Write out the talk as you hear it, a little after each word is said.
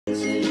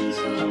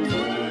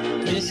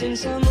Missing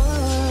someone.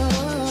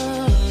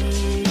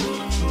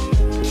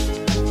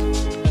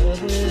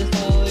 Love with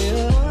all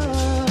your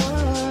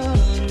heart.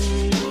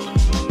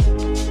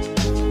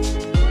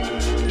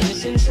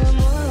 Missing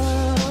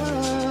someone.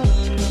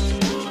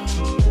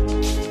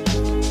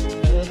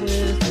 Love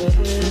with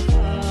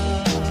heart.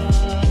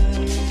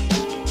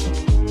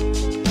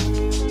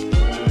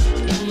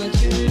 How much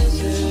you miss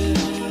it.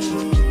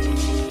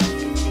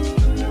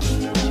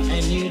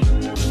 And you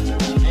miss it.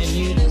 And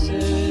you miss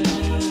it.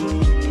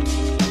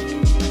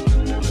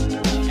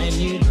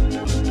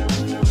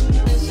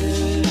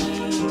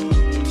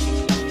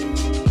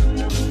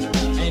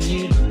 And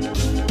you.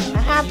 I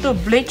have to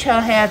bleach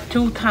her hair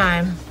 2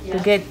 times to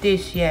get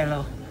this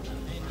yellow.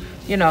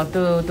 You know,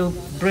 to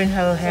bring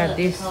her hair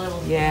this.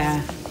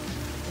 Yeah.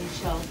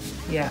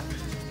 Yeah.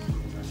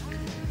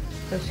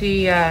 So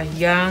she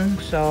young,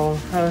 so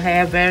her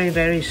hair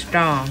very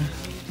strong.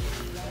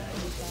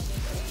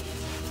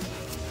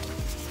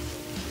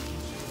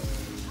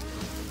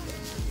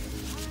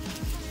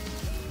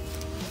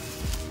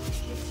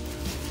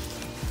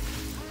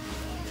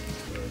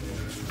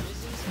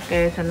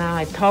 Okay, so now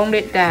I toned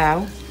it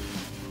down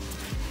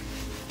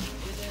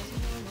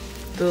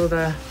to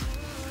the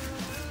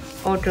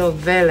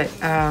ultraviolet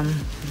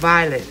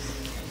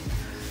violets,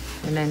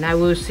 and then I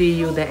will see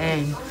you the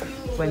end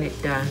when it's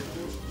done.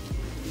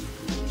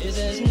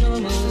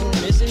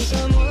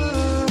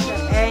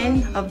 The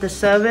end of the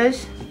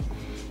service,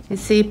 you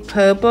see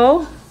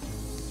purple.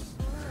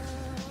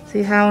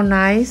 See how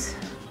nice.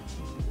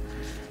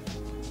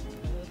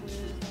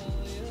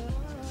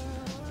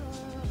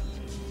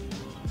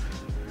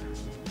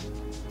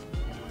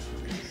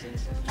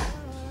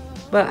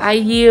 But I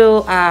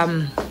use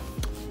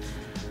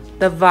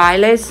the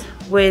violets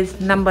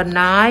with number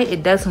 9.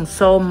 It doesn't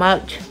so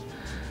much,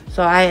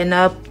 so I end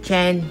up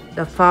change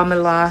the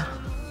formula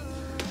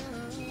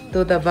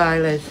to the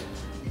violets.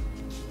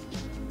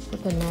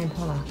 What's the name?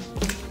 Hold on.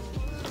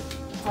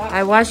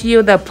 I was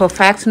use the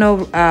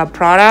professional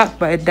product,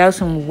 but it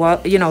doesn't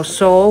work, you know,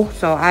 so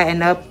I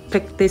end up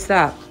pick this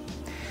up.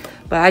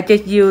 But I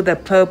just use the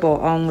purple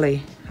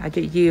only. I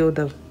just use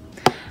the.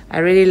 I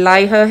really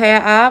light her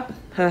hair up.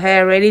 Her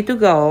hair ready to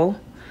go.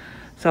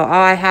 So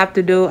all I have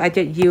to do, I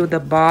just use the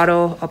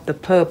bottle of the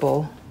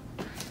purple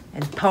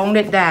and tone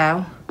it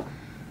down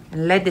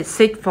and let it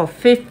sit for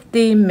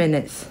 50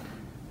 minutes.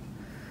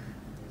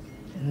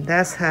 And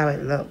that's how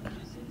it looks.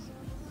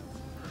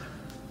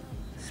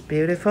 It's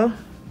beautiful.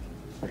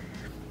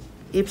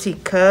 If she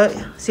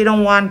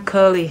don't want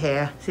curly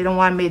hair. She don't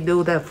want me to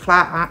do the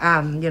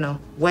flat, you know,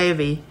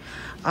 wavy.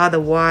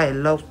 Otherwise, it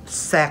looks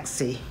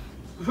sexy.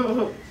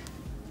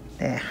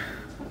 There.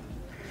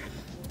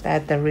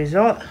 That's the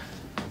result.